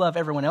how you love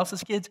everyone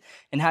else's kids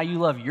and how you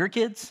love your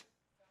kids?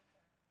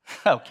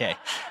 Okay.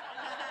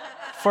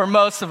 For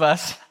most of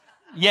us,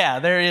 yeah,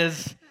 there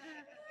is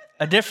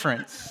a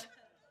difference.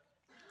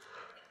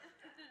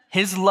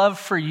 His love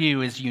for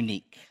you is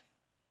unique.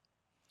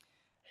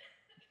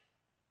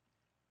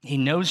 He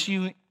knows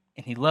you,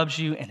 and he loves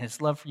you, and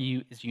his love for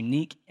you is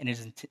unique and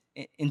is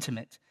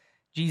intimate.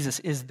 Jesus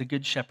is the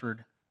good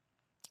shepherd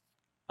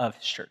of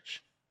his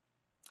church.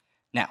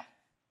 Now,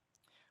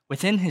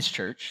 within his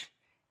church,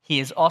 he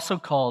is also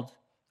called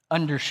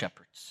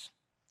under-shepherds,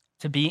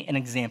 to be an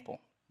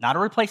example, not a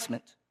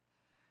replacement,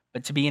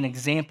 but to be an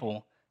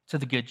example to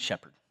the good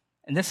shepherd.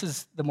 And this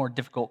is the more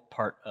difficult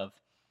part of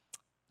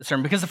the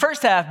sermon, because the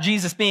first half,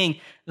 Jesus being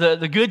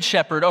the good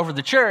shepherd over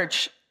the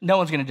church, no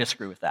one's going to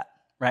disagree with that,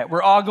 right?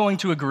 We're all going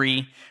to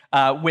agree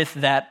with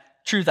that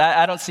truth.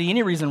 I don't see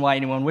any reason why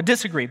anyone would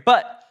disagree,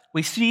 but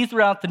we see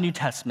throughout the New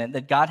Testament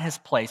that God has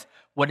placed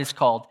what is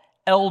called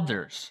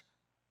elders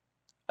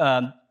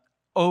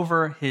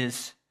over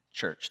his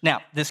church.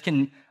 Now, this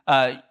can,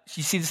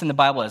 you see this in the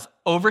Bible as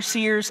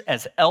overseers,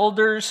 as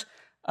elders,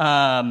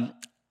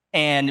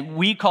 and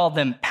we call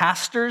them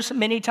pastors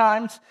many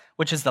times,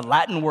 which is the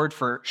Latin word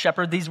for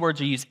shepherd. These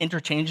words are used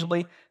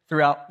interchangeably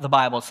throughout the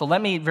Bible. So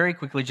let me very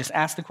quickly just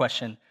ask the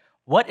question,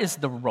 what is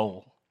the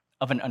role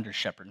of an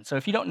under-shepherd? And so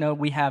if you don't know,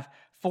 we have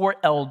 4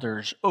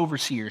 elders,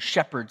 overseers,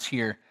 shepherds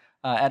here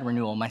at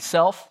Renewal.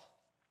 Myself,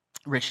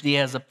 Rich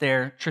Diaz up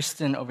there,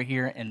 Tristan over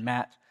here, and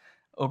Matt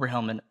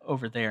Oberhelman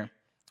over there.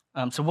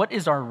 So what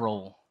is our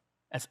role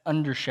as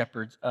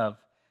under-shepherds of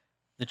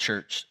the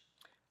church?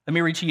 Let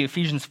me read to you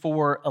Ephesians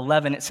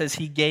 4:11. It says,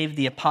 he gave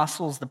the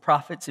apostles, the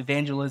prophets,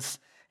 evangelists,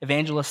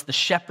 the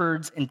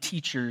shepherds, and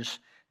teachers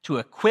to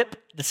equip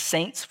the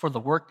saints for the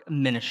work of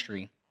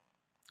ministry,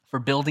 for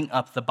building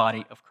up the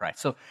body of Christ.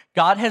 So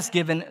God has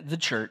given the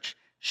church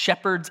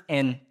shepherds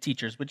and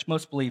teachers, which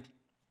most believe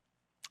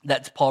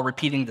that's Paul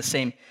repeating the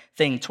same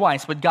thing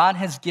twice. But God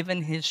has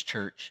given his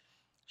church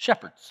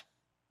shepherds,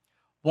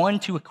 one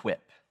to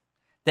equip,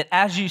 that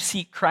as you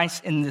seek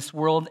Christ in this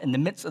world, in the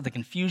midst of the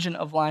confusion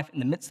of life, in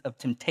the midst of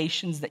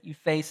temptations that you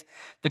face,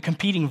 the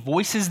competing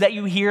voices that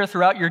you hear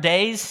throughout your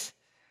days,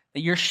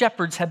 that your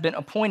shepherds have been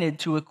appointed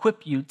to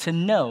equip you to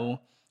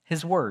know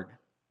his word,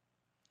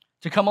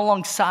 to come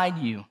alongside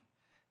you,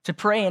 to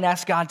pray and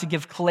ask God to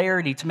give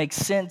clarity, to make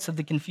sense of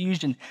the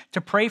confusion,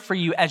 to pray for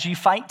you as you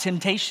fight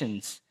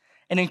temptations,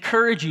 and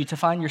encourage you to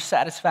find your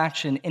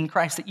satisfaction in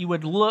Christ, that you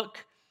would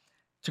look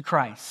to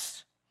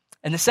Christ.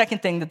 And the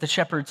second thing that the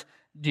shepherds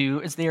do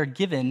is they are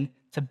given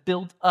to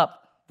build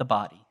up the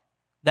body.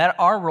 That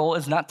our role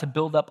is not to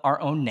build up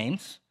our own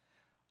names.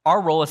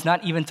 Our role is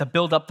not even to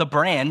build up the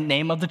brand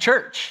name of the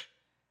church.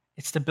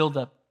 It's to build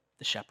up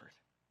the shepherd.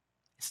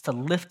 It's to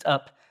lift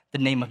up the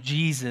name of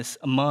Jesus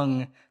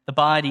among the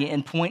body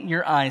and point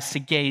your eyes to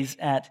gaze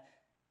at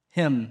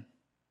him.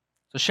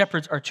 So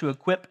shepherds are to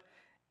equip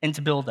and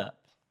to build up.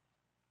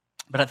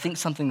 But I think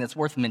something that's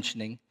worth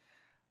mentioning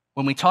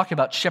when we talk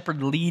about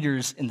shepherd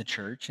leaders in the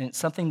church, and it's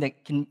something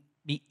that can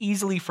be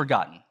easily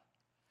forgotten,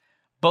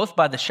 both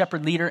by the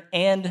shepherd leader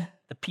and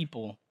the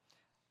people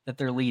that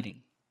they're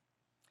leading.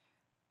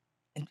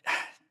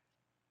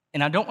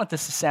 And I don't want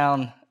this to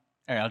sound,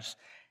 an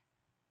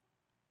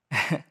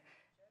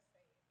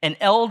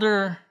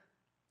elder,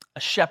 a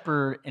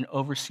shepherd, an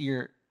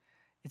overseer,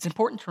 it's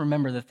important to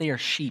remember that they are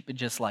sheep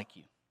just like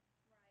you.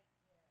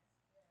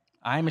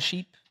 I'm a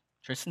sheep,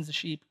 Tristan's a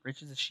sheep,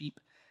 Rich is a sheep,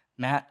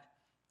 Matt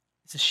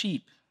is a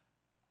sheep.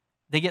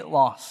 They get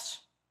lost.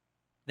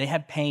 They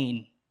have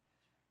pain.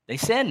 They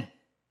sin.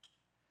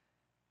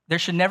 There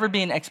should never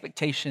be an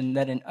expectation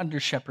that an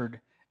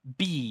under-shepherd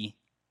be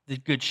the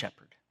good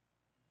shepherd.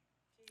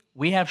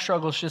 We have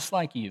struggles just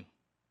like you.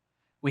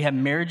 We have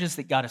marriages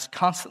that God is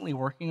constantly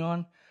working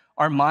on.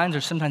 Our minds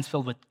are sometimes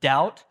filled with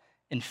doubt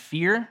and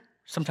fear,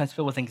 sometimes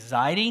filled with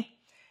anxiety,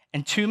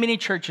 and too many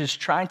churches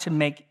try to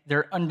make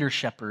their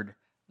under-shepherd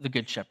the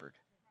good shepherd.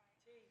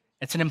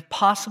 It's an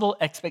impossible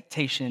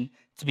expectation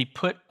to be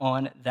put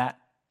on that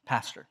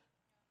pastor.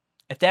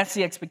 If that's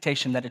the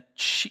expectation that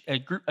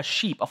a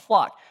sheep, a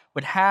flock,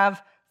 would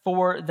have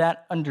for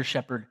that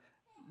under-shepherd,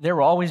 there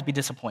will always be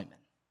disappointment.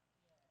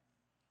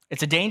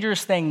 It's a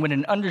dangerous thing when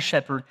an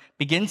under-shepherd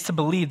begins to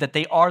believe that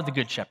they are the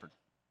good shepherd.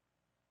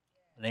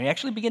 They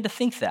actually begin to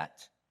think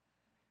that.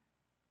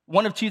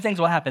 One of two things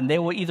will happen. They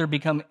will either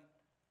become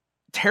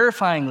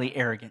terrifyingly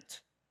arrogant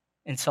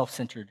and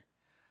self-centered,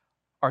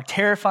 or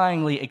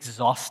terrifyingly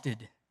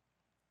exhausted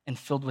and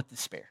filled with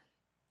despair.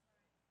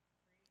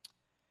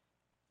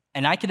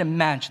 And I can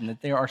imagine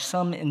that there are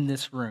some in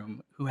this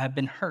room who have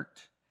been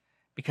hurt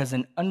because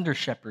an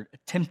under-shepherd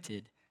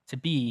attempted to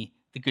be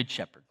the good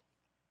shepherd.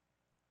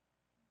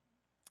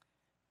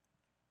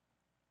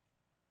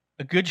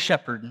 A good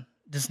shepherd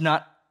does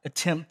not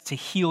attempt to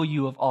heal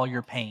you of all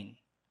your pain.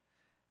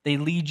 They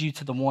lead you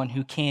to the one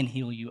who can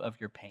heal you of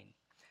your pain.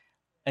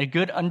 A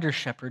good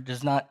under-shepherd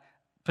does not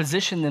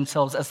position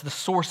themselves as the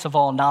source of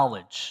all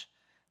knowledge.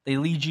 They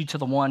lead you to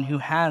the one who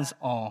has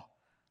all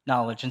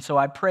knowledge. And so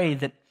I pray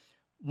that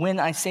when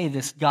I say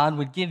this, God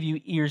would give you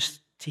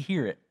ears to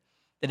hear it.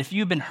 That if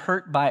you've been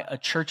hurt by a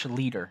church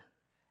leader,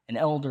 an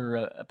elder,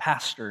 a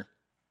pastor,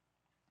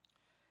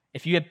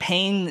 if you have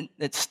pain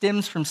that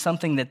stems from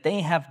something that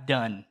they have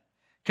done,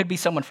 could be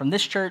someone from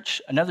this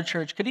church, another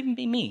church, could even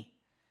be me.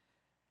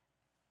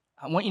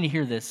 I want you to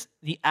hear this.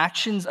 The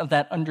actions of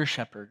that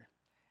under-shepherd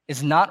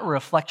is not a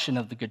reflection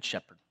of the good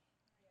shepherd.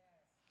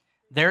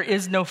 There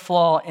is no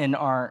flaw in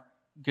our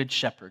good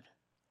shepherd.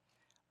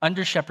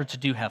 Under-shepherds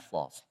do have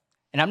flaws.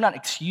 And I'm not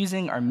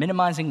excusing or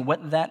minimizing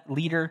what that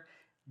leader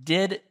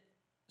did.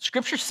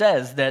 Scripture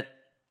says that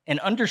an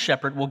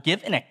under-shepherd will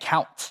give an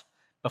account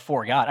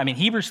before God. I mean,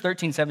 Hebrews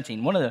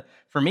 13:17,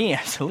 for me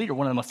as a leader,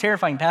 one of the most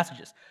terrifying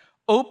passages.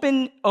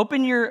 Obey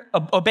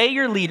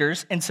your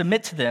leaders and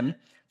submit to them,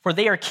 for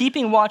they are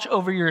keeping watch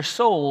over your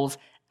souls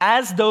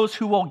as those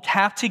who will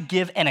have to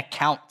give an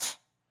account.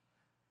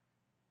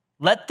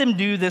 Let them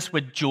do this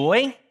with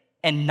joy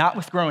and not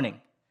with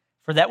groaning,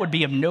 for that would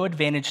be of no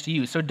advantage to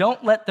you. So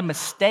don't let the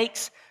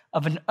mistakes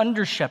of an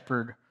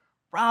under-shepherd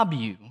rob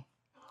you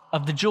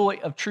of the joy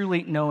of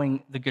truly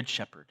knowing the good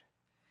shepherd.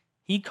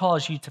 He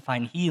calls you to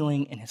find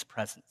healing in his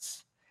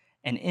presence.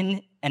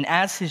 And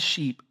as his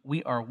sheep,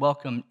 we are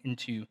welcomed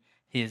into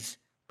his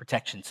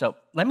protection. So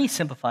let me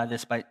simplify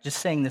this by just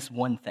saying this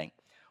one thing.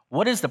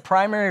 What is the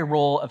primary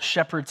role of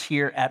shepherds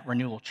here at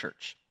Renewal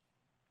Church?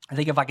 I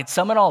think if I could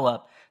sum it all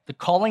up, the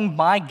calling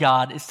by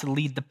God is to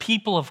lead the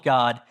people of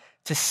God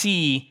to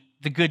see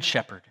the good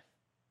shepherd.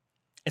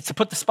 It's to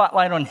put the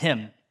spotlight on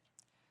him,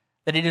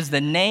 that it is the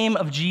name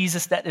of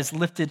Jesus that is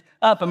lifted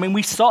up. I mean,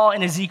 we saw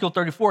in Ezekiel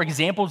 34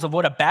 examples of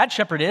what a bad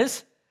shepherd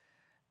is.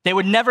 They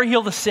would never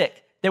heal the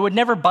sick. They would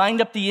never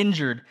bind up the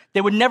injured.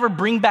 They would never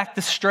bring back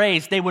the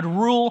strays. They would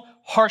rule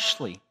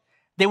harshly.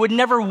 They would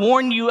never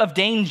warn you of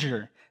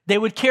danger. They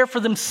would care for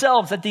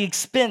themselves at the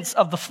expense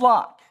of the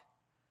flock.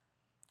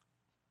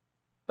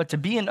 But to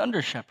be an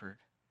under-shepherd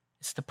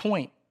is to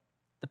point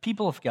the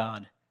people of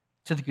God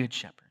to the good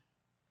shepherd.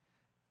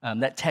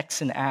 That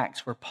text in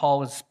Acts where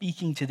Paul is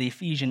speaking to the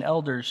Ephesian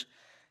elders,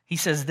 he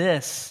says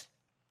this.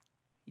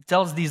 He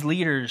tells these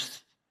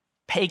leaders,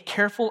 pay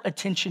careful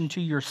attention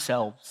to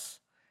yourselves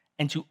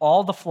and to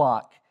all the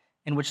flock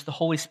in which the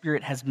Holy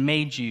Spirit has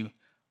made you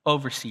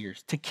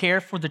overseers, to care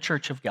for the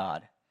church of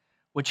God,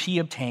 which he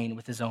obtained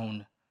with his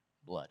own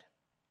blood.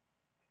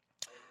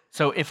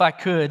 So if I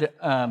could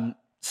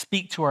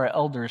speak to our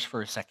elders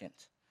for a second,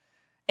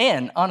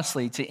 and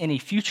honestly to any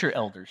future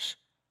elders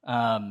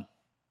that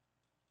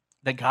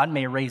God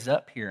may raise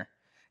up here.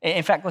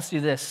 In fact, let's do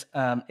this.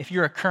 If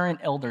you're a current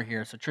elder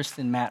here, so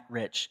Tristan, Matt,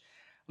 Rich,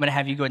 I'm going to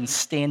have you go ahead and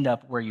stand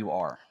up where you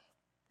are,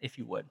 if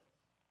you would.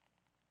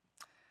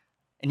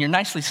 And you're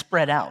nicely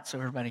spread out so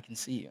everybody can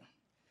see you.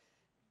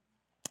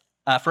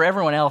 For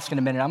everyone else in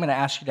a minute, I'm going to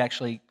ask you to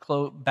actually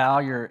bow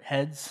your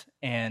heads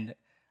and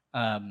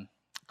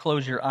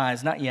close your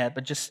eyes. Not yet,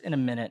 but just in a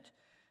minute.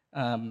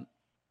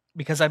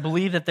 Because I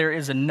believe that there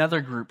is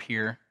another group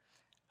here,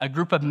 a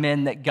group of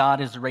men that God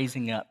is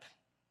raising up,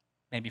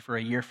 maybe for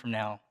a year from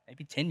now,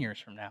 maybe 10 years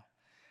from now,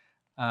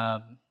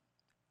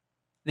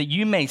 that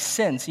you may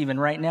sense even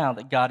right now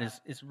that God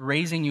is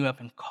raising you up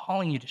and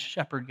calling you to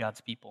shepherd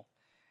God's people.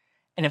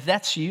 And if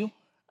that's you,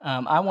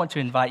 I want to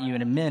invite you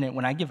in a minute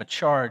when I give a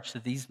charge to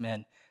these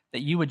men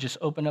that you would just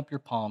open up your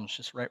palms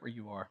just right where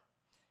you are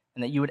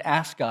and that you would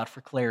ask God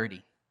for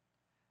clarity.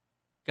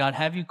 God,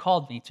 have you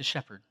called me to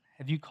shepherd?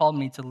 Have you called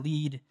me to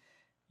lead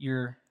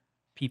your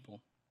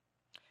people?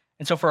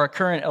 And so for our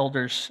current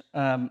elders,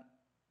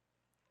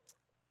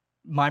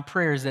 my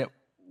prayer is that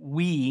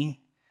we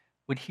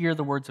would hear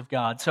the words of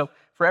God. So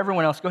for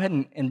everyone else, go ahead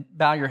and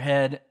bow your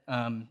head.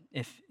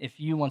 If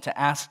you want to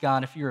ask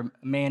God, if you're a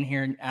man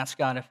here, and ask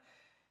God,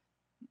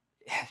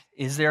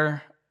 is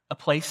there a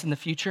place in the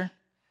future,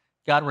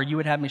 God, where you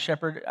would have me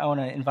shepherd? I want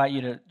to invite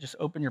you to just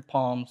open your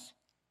palms.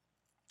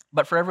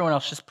 But for everyone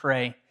else, just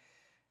pray.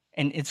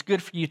 And it's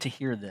good for you to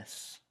hear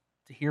this,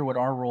 to hear what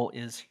our role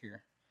is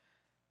here.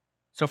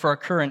 So for our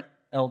current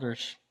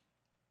elders,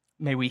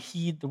 may we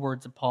heed the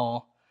words of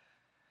Paul.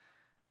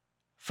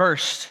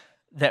 First,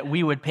 that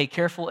we would pay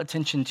careful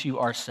attention to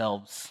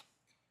ourselves.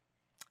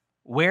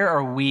 Where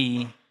are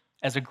we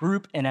as a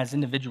group and as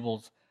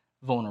individuals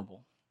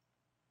vulnerable?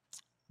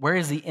 Where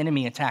is the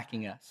enemy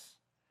attacking us?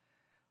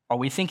 Are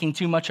we thinking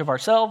too much of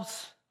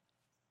ourselves,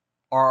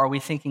 or are we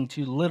thinking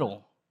too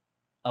little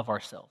of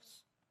ourselves?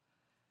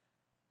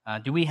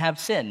 Do we have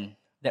sin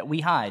that we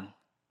hide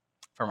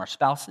from our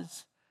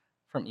spouses,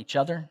 from each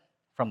other,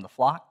 from the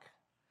flock?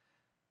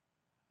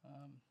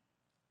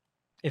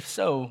 If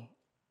so,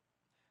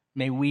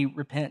 may we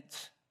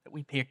repent, that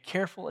we pay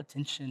careful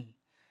attention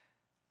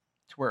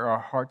to where our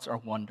hearts are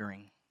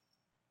wandering,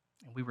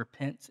 and we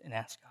repent and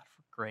ask God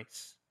for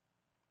grace.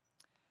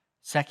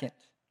 Second,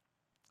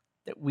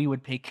 that we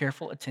would pay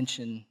careful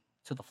attention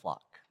to the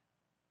flock.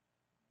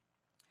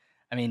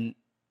 I mean,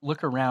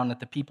 look around at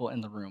the people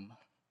in the room.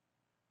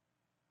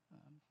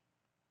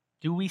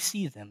 Do we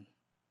see them?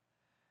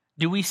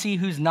 Do we see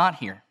who's not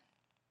here?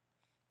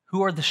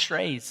 Who are the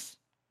strays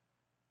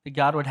that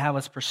God would have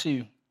us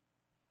pursue?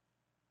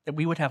 That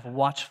we would have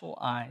watchful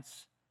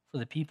eyes for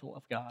the people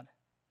of God.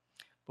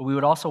 But we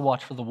would also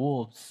watch for the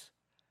wolves.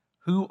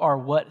 Who or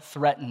what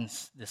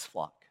threatens this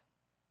flock?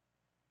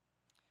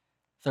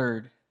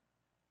 Third,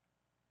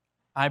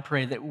 I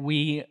pray that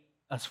we,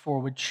 us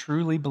four, would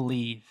truly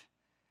believe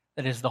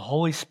that it is the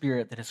Holy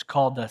Spirit that has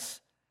called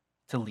us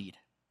to lead.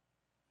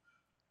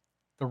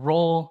 The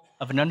role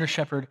of an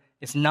under-shepherd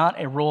is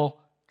not a role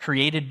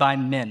created by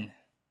men.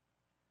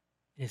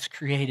 It is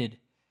created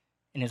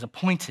and is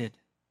appointed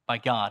by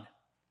God.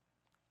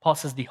 Paul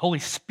says the Holy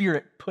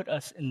Spirit put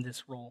us in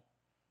this role.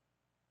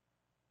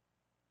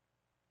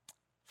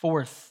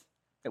 Fourth,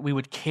 that we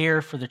would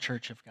care for the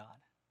church of God.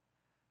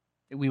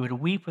 That we would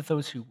weep with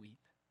those who weep.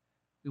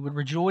 We would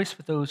rejoice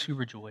with those who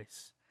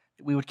rejoice.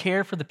 That we would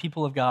care for the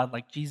people of God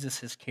like Jesus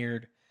has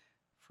cared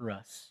for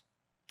us.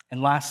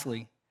 And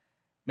lastly,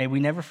 may we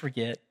never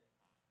forget,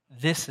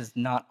 this is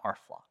not our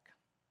flock.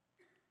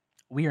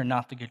 We are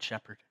not the good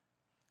shepherd.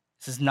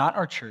 This is not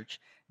our church.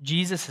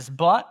 Jesus has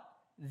bought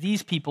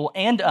these people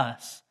and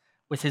us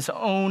with his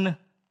own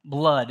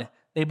blood.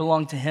 They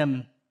belong to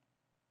him,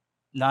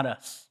 not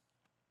us.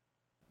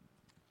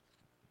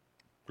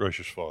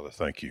 Gracious Father,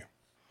 thank you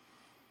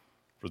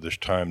for this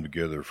time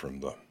together, from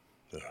the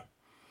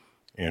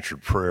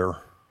answered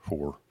prayer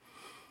for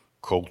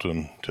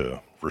Colton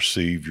to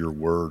receive your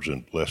words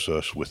and bless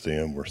us with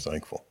them. We're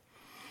thankful.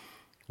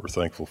 We're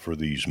thankful for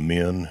these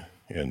men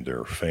and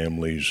their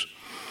families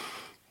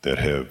that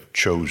have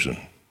chosen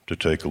to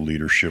take a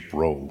leadership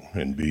role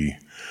and be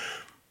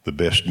the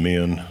best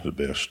men, the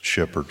best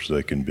shepherds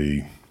they can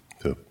be.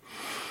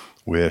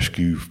 We ask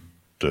you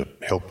to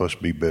help us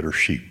be better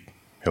sheep.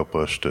 Help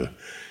us to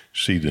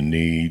see the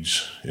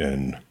needs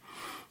and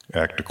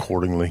act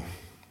accordingly.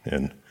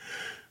 And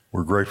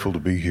we're grateful to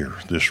be here.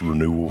 This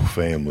Renewal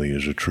family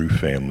is a true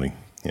family,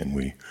 and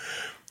we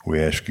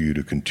ask you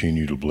to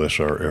continue to bless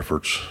our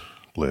efforts.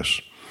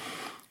 Bless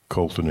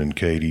Colton and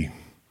Katie,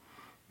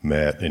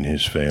 Matt and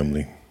his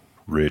family,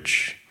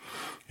 Rich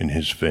and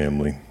his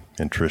family,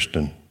 and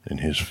Tristan and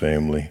his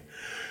family,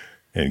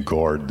 and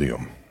guard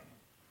them,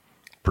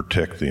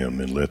 protect them,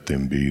 and let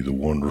them be the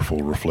wonderful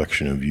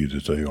reflection of you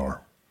that they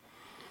are.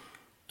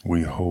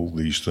 We hold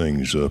these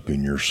things up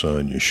in your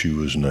Son,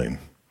 Yeshua's name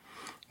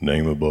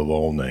above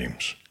all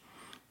names,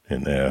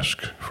 and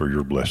ask for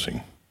your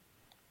blessing.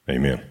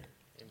 Amen.